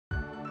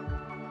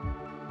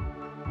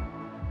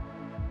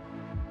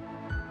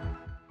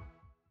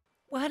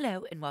Well,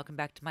 hello and welcome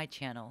back to my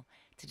channel.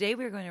 Today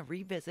we're going to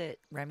revisit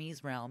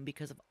Remy's Realm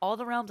because of all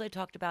the realms I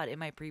talked about in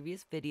my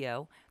previous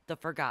video, the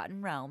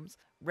Forgotten Realms.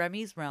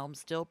 Remy's Realm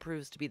still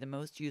proves to be the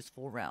most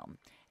useful realm,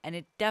 and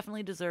it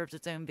definitely deserves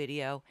its own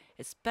video,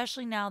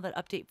 especially now that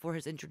Update 4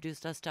 has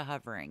introduced us to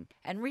hovering.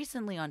 And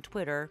recently on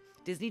Twitter,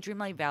 Disney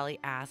Dreamlight Valley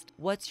asked,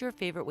 what's your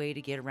favorite way to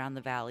get around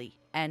the valley?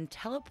 And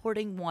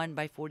teleporting won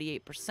by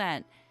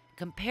 48%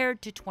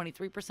 compared to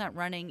 23%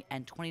 running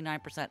and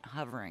 29%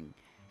 hovering.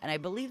 And I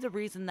believe the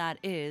reason that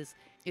is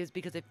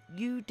because if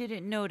you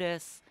didn't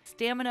notice,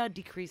 stamina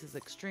decreases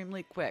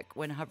extremely quick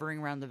when hovering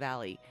around the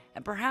valley.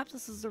 And perhaps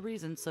this is the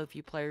reason so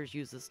few players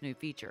use this new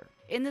feature.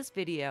 In this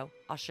video,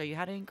 I'll show you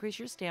how to increase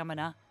your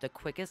stamina the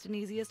quickest and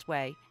easiest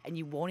way, and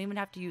you won't even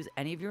have to use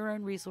any of your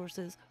own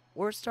resources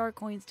or star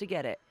coins to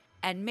get it.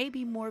 And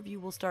maybe more of you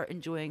will start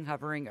enjoying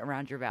hovering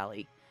around your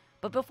valley.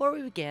 But before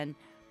we begin,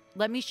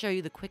 let me show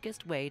you the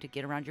quickest way to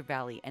get around your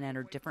valley and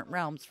enter different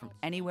realms from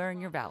anywhere in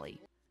your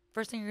valley.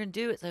 First thing you're going to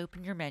do is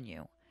open your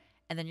menu,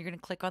 and then you're going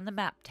to click on the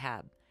map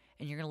tab,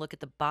 and you're going to look at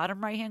the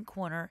bottom right hand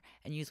corner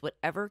and use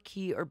whatever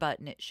key or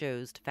button it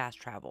shows to fast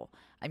travel.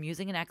 I'm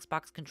using an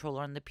Xbox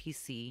controller on the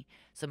PC,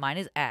 so mine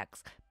is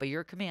X, but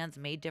your commands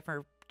may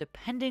differ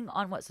depending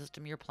on what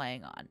system you're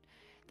playing on.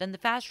 Then the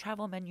fast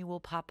travel menu will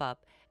pop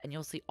up, and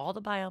you'll see all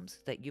the biomes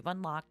that you've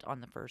unlocked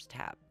on the first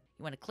tab.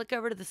 You want to click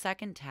over to the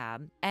second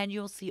tab, and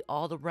you'll see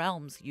all the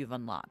realms you've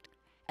unlocked.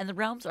 And the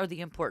realms are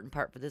the important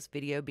part for this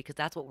video because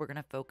that's what we're going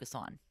to focus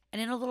on.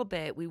 And in a little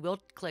bit, we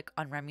will click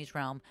on Remy's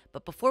Realm.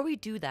 But before we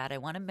do that, I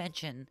want to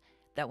mention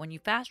that when you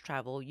fast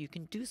travel, you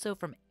can do so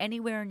from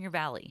anywhere in your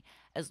valley,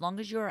 as long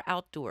as you are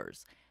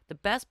outdoors. The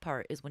best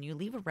part is when you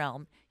leave a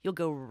realm, you'll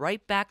go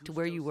right back to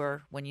where you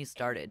were when you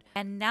started.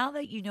 And now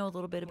that you know a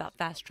little bit about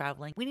fast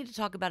traveling, we need to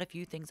talk about a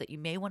few things that you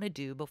may want to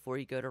do before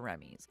you go to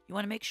Remy's. You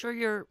want to make sure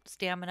your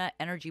stamina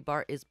energy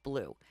bar is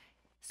blue,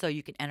 so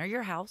you can enter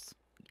your house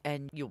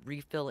and you'll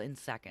refill in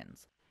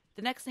seconds.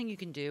 The next thing you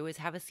can do is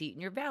have a seat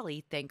in your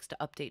valley thanks to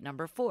update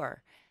number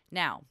 4.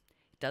 Now,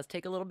 it does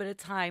take a little bit of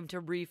time to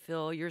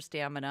refill your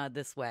stamina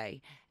this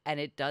way, and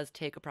it does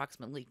take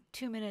approximately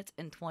 2 minutes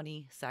and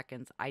 20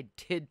 seconds. I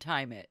did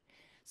time it.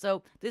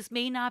 So this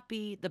may not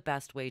be the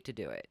best way to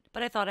do it,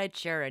 but I thought I'd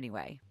share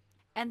anyway.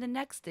 And the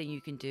next thing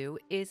you can do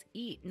is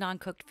eat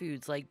non-cooked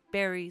foods like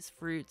berries,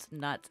 fruits,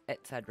 nuts,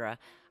 etc.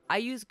 I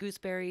use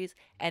gooseberries,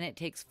 and it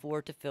takes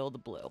 4 to fill the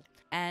blue.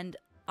 And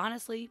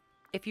honestly,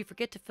 if you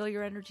forget to fill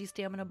your energy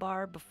stamina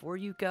bar before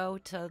you go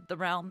to the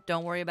realm,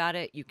 don't worry about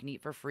it. You can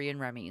eat for free in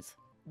Remy's.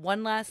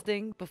 One last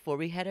thing before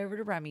we head over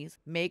to Remy's,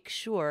 make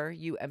sure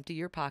you empty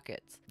your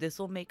pockets. This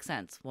will make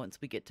sense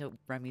once we get to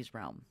Remy's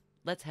realm.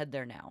 Let's head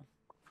there now.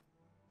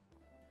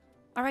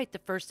 All right, the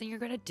first thing you're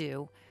going to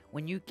do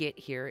when you get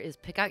here is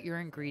pick out your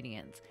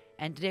ingredients.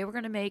 And today we're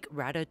going to make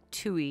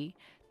ratatouille.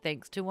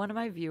 Thanks to one of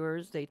my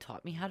viewers, they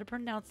taught me how to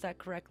pronounce that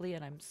correctly,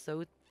 and I'm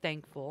so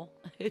thankful.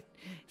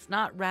 It's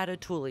not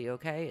ratatouille,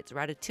 okay? It's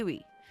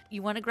ratatouille.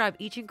 You want to grab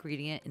each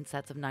ingredient in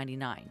sets of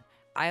 99.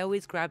 I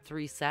always grab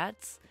 3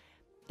 sets.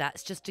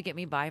 That's just to get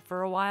me by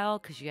for a while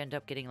because you end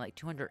up getting like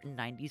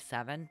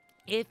 297.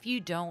 If you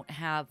don't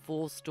have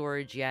full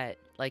storage yet,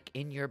 like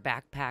in your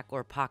backpack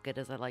or pocket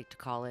as I like to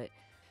call it,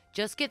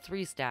 just get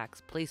 3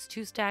 stacks. Place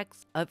 2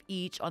 stacks of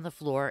each on the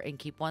floor and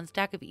keep 1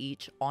 stack of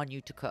each on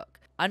you to cook.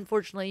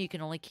 Unfortunately, you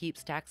can only keep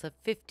stacks of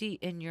 50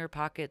 in your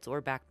pockets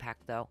or backpack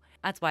though.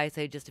 That's why I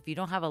say just if you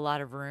don't have a lot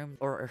of room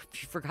or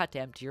if you forgot to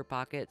empty your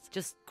pockets,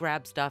 just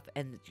grab stuff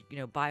and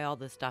buy all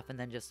this stuff and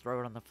then just throw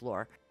it on the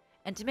floor.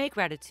 And to make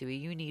ratatouille,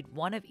 you need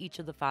 1 of each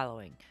of the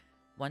following: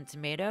 1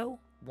 tomato,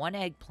 1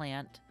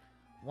 eggplant,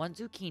 1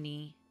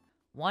 zucchini,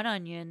 1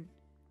 onion,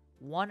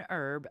 1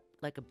 herb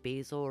like a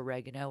basil,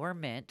 oregano, or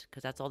mint,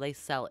 because that's all they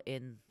sell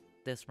in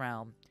this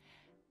realm,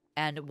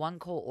 and 1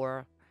 coal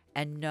ore.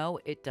 And no,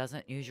 it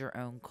doesn't use your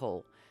own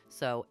coal.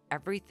 So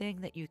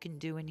everything that you can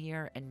do in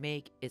here and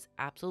make is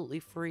absolutely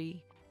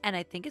free. And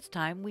I think it's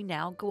time we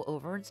now go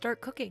over and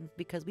start cooking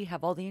because we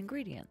have all the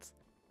ingredients.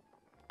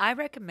 I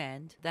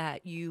recommend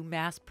that you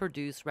mass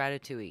produce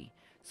ratatouille.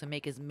 So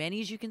make as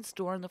many as you can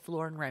store on the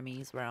floor in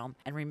Remy's realm,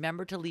 and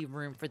remember to leave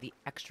room for the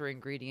extra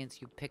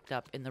ingredients you picked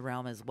up in the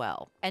realm as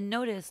well. And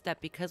notice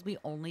that because we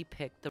only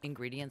picked the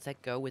ingredients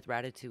that go with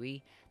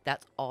ratatouille,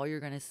 that's all you're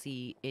going to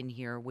see in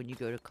here when you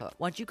go to cook.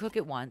 Once you cook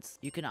it once,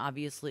 you can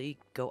obviously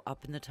go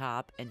up in the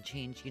top and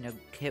change,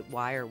 hit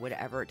Y or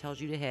whatever it tells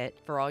you to hit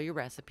for all your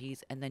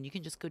recipes, and then you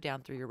can just go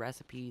down through your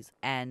recipes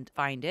and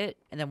find it.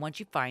 And then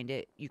once you find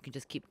it, you can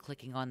just keep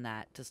clicking on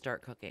that to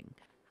start cooking.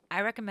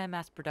 I recommend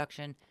mass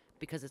production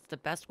because it's the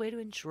best way to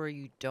ensure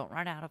you don't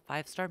run out of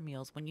 5-star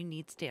meals when you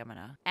need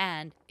stamina,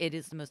 and it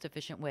is the most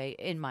efficient way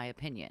in my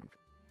opinion.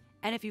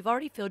 And if you've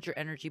already filled your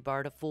energy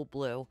bar to full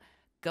blue,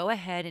 go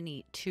ahead and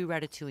eat 2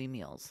 ratatouille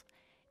meals.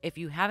 If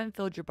you haven't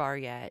filled your bar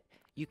yet,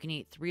 you can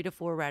eat 3 to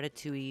 4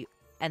 ratatouille,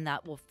 and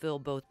that will fill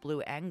both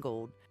blue and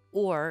gold,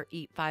 or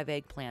eat 5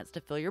 eggplants to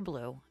fill your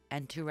blue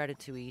and 2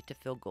 ratatouille to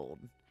fill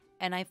gold.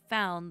 And I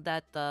found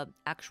that the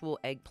actual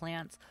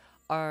eggplants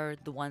are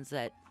the ones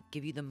that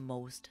give you the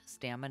most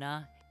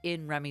stamina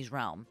in Remy's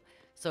realm.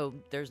 So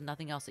there's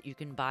nothing else that you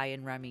can buy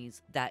in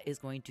Remy's that is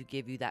going to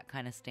give you that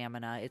kind of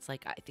stamina. It's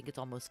like, I think it's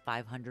almost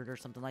 500 or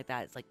something like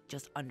that. It's like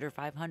just under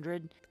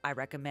 500. I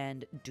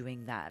recommend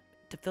doing that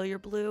to fill your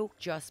blue,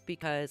 just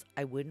because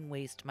I wouldn't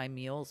waste my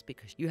meals,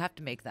 because you have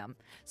to make them.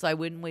 So I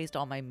wouldn't waste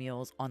all my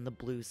meals on the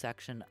blue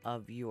section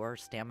of your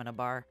stamina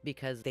bar,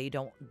 because they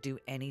don't do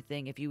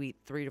anything. If you eat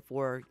 3 to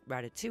 4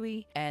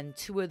 ratatouille and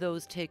 2 of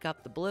those take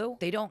up the blue,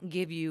 they don't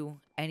give you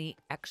any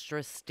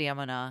extra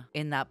stamina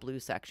in that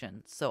blue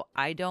section. So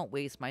I don't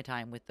waste my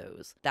time with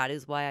those. That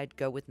is why I'd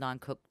go with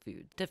non-cooked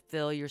food to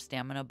fill your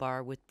stamina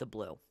bar with the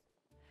blue.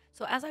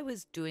 So as I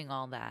was doing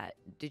all that,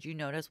 did you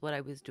notice what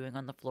I was doing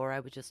on the floor? I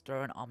was just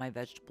throwing all my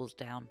vegetables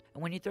down.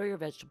 And when you throw your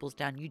vegetables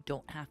down, you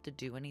don't have to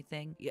do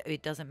anything.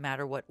 It doesn't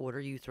matter what order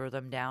you throw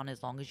them down,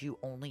 as long as you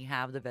only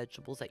have the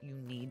vegetables that you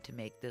need to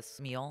make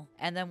this meal.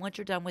 And then once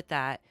you're done with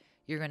that,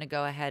 you're going to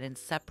go ahead and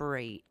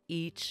separate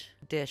each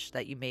dish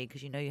that you made,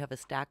 because you know you have a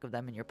stack of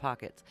them in your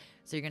pockets.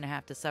 So you're going to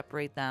have to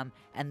separate them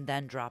and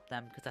then drop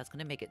them, because that's going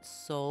to make it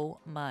so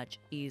much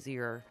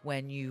easier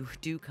when you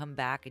do come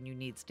back and you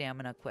need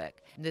stamina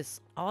quick.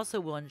 This also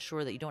will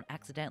ensure that you don't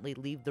accidentally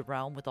leave the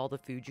realm with all the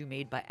food you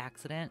made by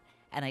accident.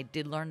 And I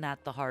did learn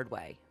that the hard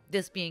way.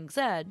 This being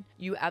said,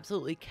 you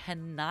absolutely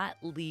cannot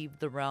leave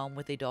the realm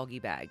with a doggy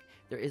bag.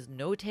 There is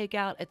no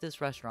takeout at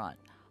this restaurant.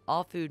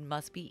 All food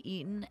must be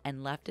eaten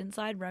and left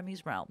inside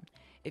Remy's realm.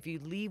 If you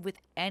leave with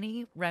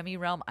any Remy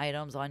realm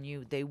items on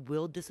you, they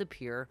will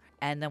disappear.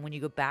 And then when you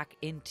go back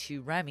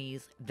into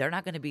Remy's, they're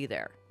not going to be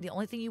there. The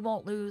only thing you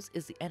won't lose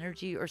is the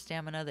energy or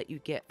stamina that you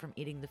get from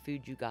eating the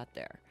food you got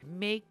there.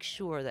 Make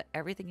sure that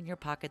everything in your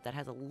pocket that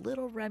has a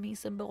little Remy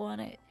symbol on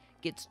it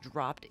gets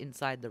dropped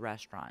inside the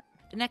restaurant.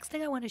 The next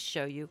thing I want to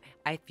show you,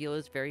 I feel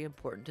is very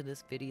important to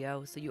this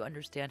video, so you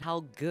understand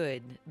how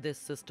good this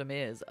system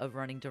is of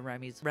running to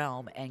Remy's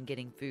realm and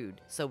getting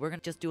food. So we're going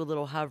to just do a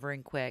little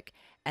hovering quick,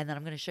 and then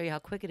I'm going to show you how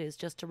quick it is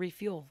just to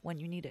refuel when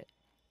you need it.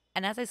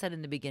 And as I said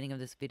in the beginning of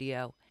this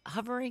video,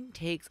 hovering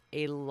takes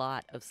a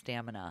lot of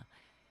stamina.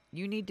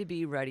 You need to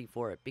be ready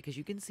for it, because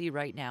you can see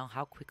right now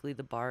how quickly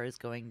the bar is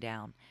going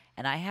down.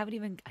 And I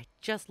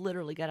just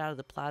literally got out of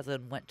the plaza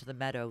and went to the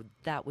meadow.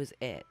 That was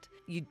it.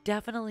 You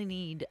definitely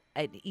need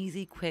an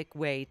easy, quick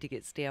way to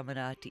get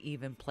stamina to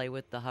even play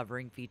with the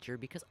hovering feature,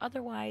 because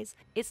otherwise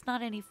it's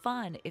not any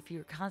fun if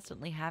you're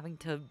constantly having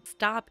to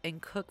stop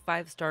and cook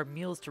 5-star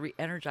meals to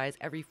re-energize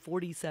every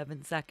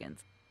 47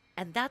 seconds.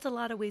 And that's a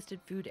lot of wasted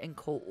food and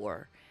coal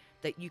ore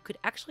that you could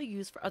actually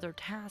use for other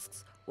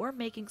tasks, or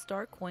making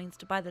star coins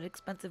to buy that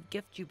expensive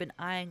gift you've been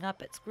eyeing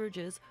up at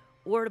Scrooge's,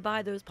 or to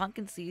buy those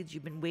pumpkin seeds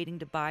you've been waiting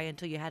to buy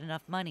until you had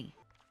enough money.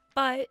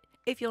 But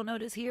if you'll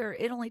notice here,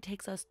 it only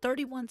takes us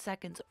 31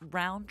 seconds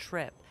round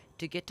trip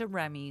to get to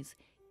Remy's,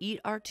 eat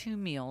our 2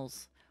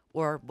 meals,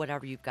 or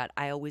whatever you've got.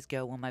 I always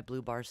go when my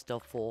blue bar is still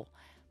full.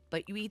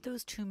 But you eat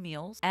those 2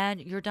 meals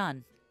and you're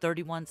done.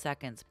 31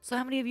 seconds. So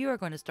how many of you are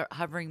going to start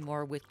hovering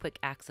more with quick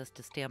access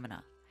to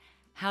stamina?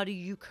 How do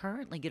you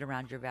currently get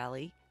around your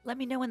valley? Let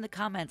me know in the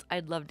comments.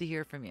 I'd love to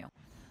hear from you.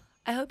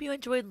 I hope you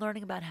enjoyed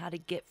learning about how to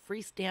get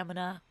free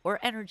stamina or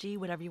energy,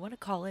 whatever you want to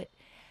call it.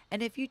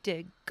 And if you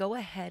did, go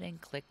ahead and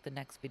click the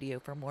next video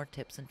for more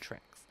tips and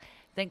tricks.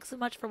 Thanks so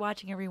much for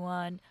watching,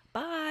 everyone.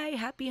 Bye.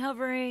 Happy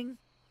hovering.